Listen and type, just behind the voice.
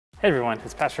Hey everyone,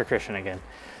 it's Pastor Christian again.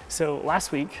 So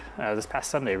last week, this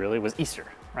past Sunday really, was Easter,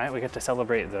 right? We got to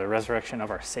celebrate the resurrection of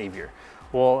our Savior.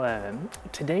 Well,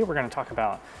 today we're going to talk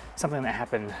about something that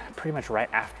happened pretty much right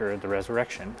after the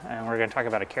resurrection. And we're going to talk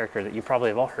about a character that you probably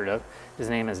have all heard of.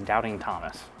 His name is Doubting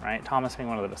Thomas, right? Thomas being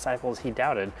one of the disciples, he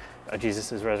doubted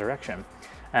Jesus' resurrection.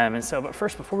 But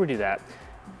first, before we do that,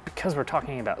 because we're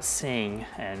talking about seeing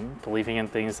and believing in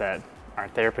things that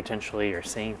aren't there potentially, or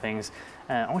seeing things,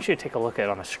 I want you to take a look at it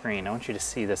on a screen. I want you to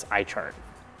see this eye chart.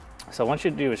 So what I want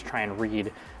you to do is try and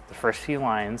read the first few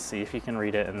lines, see if you can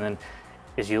read it, and then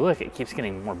as you look, it keeps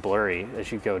getting more blurry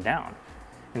as you go down.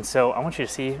 And so I want you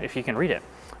to see if you can read it.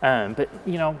 But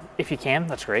you know, if you can,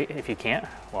 that's great. If you can't,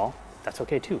 well, that's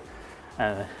okay too.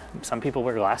 Some people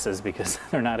wear glasses because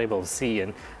they're not able to see,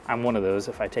 and I'm one of those.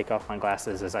 If I take off my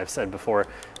glasses, as I've said before,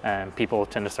 people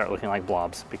tend to start looking like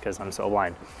blobs because I'm so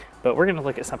blind. But we're going to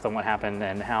look at something what happened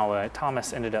and how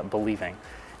Thomas ended up believing.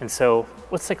 And so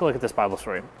let's take a look at this Bible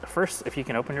story. First, if you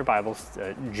can open your Bibles,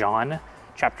 John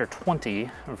chapter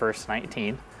 20, verse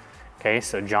 19. Okay,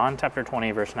 so John chapter 20,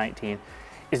 verse 19.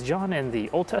 Is John in the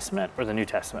Old Testament or the New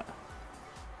Testament?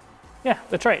 Yeah,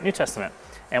 that's right, New Testament.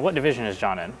 And what division is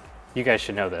John in? You guys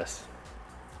should know this.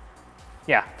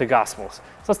 Yeah, the Gospels.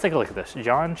 So let's take a look at this.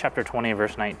 John chapter 20,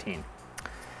 verse 19.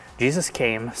 Jesus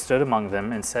came, stood among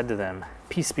them, and said to them,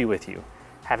 "Peace be with you."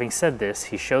 Having said this,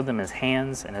 he showed them his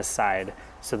hands and his side,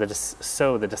 so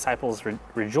the disciples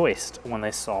rejoiced when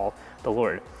they saw the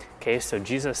Lord. Okay, so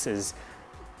the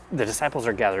disciples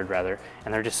are gathered rather,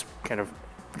 and they're just kind of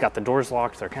got the doors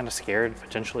locked. They're kind of scared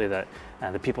potentially that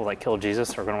the people that killed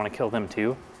Jesus are going to want to kill them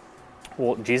too.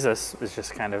 Well, Jesus is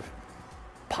just kind of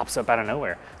pops up out of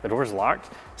nowhere. The door's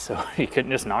locked, so he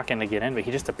couldn't just knock in to get in, but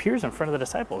he just appears in front of the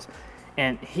disciples.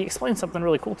 And he explained something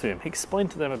really cool to them. He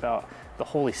explained to them about the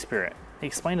Holy Spirit. He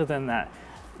explained to them that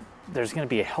there's going to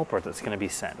be a helper that's going to be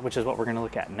sent, which is what we're going to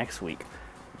look at next week.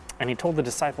 And he told the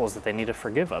disciples that they need to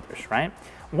forgive others, right?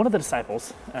 One of the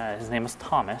disciples, his name is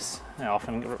Thomas,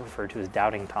 often referred to as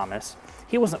Doubting Thomas.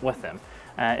 He wasn't with them.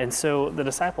 And so the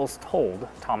disciples told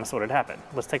Thomas what had happened.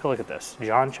 Let's take a look at this.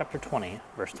 John chapter 20,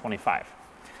 verse 25.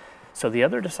 So the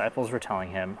other disciples were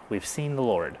telling him, "We've seen the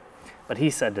Lord." But he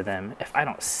said to them, "If I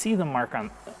don't see the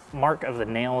mark of the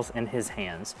nails in his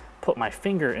hands, put my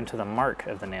finger into the mark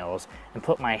of the nails, and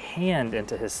put my hand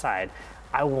into his side,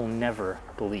 I will never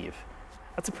believe."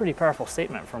 That's a pretty powerful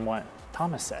statement from what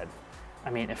Thomas said. I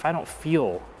mean, if I don't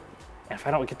feel, if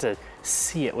I don't get to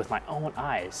see it with my own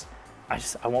eyes,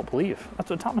 I won't believe. That's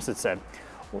what Thomas had said.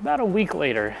 Well, about a week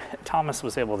later, Thomas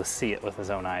was able to see it with his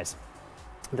own eyes.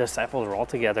 The disciples were all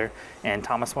together, and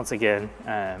Thomas once again,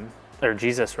 or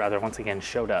Jesus rather, once again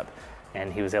showed up,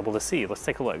 and he was able to see. Let's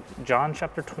take a look. John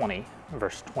chapter 20,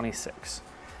 verse 26.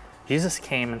 Jesus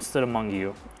came and stood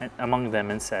among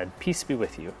them and said, "Peace be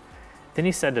with you." Then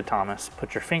he said to Thomas,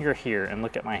 "Put your finger here and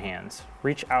look at my hands.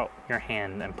 Reach out your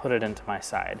hand and put it into my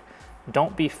side.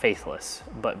 Don't be faithless,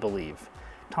 but believe."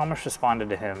 Thomas responded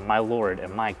to him, "My Lord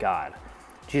and my God."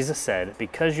 Jesus said,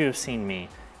 "Because you have seen me,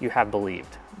 you have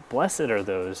believed. Blessed are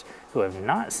those who have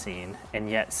not seen and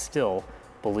yet still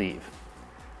believe."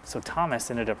 So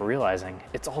Thomas ended up realizing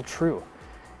it's all true.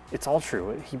 It's all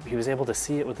true. He was able to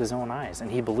see it with his own eyes, and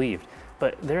he believed.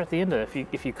 But there at the end of it,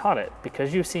 if you caught it,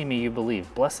 "Because you've seen me, you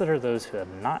believe. Blessed are those who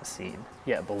have not seen,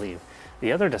 yet believe."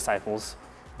 The other disciples,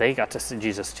 they got to see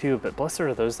Jesus too, but blessed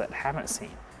are those that haven't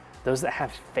seen, those that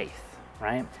have faith,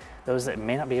 right? Those that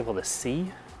may not be able to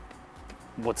see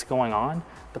what's going on,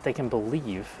 but they can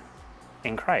believe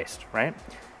in Christ, right?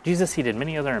 Jesus, he did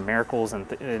many other miracles and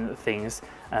things,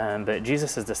 but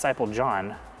Jesus' disciple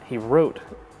John, he wrote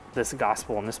this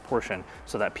gospel in this portion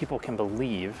so that people can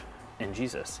believe in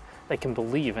Jesus. They can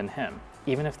believe in him,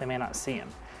 even if they may not see him.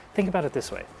 Think about it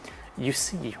this way. You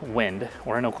see wind.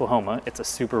 We're in Oklahoma. It's a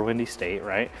super windy state,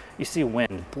 right? You see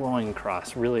wind blowing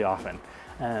across really often,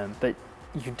 but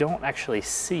you don't actually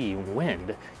see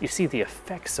wind. You see the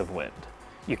effects of wind.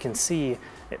 You can see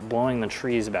it blowing the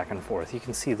trees back and forth. You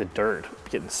can see the dirt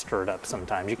getting stirred up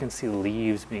sometimes. You can see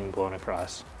leaves being blown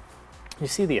across. You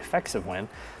see the effects of wind,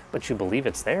 but you believe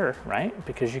it's there, right?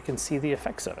 Because you can see the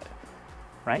effects of it,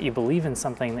 right? You believe in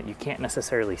something that you can't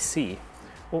necessarily see.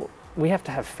 Well, we have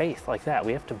to have faith like that.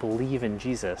 We have to believe in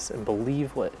Jesus and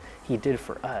believe what he did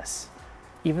for us.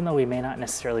 Even though we may not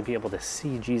necessarily be able to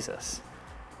see Jesus,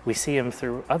 we see him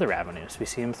through other avenues. We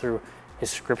see him through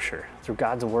his scripture, through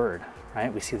God's word,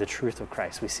 right? We see the truth of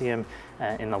Christ. We see him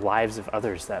in the lives of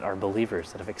others that are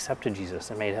believers, that have accepted Jesus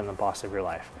and made him the boss of your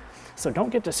life. So don't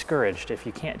get discouraged if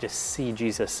you can't just see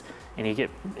Jesus and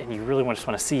you really just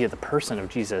want to see the person of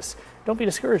Jesus. Don't be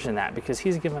discouraged in that, because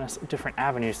he's given us different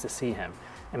avenues to see him.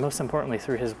 and most importantly,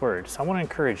 through His Word. So I want to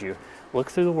encourage you, look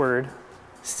through the Word,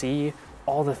 see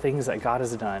all the things that God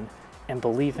has done, and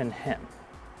believe in Him.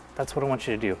 That's what I want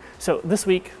you to do. So this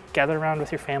week, gather around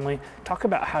with your family, talk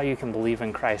about how you can believe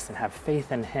in Christ and have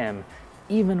faith in Him,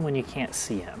 even when you can't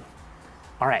see Him.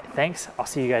 All right, thanks. I'll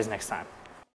see you guys next time.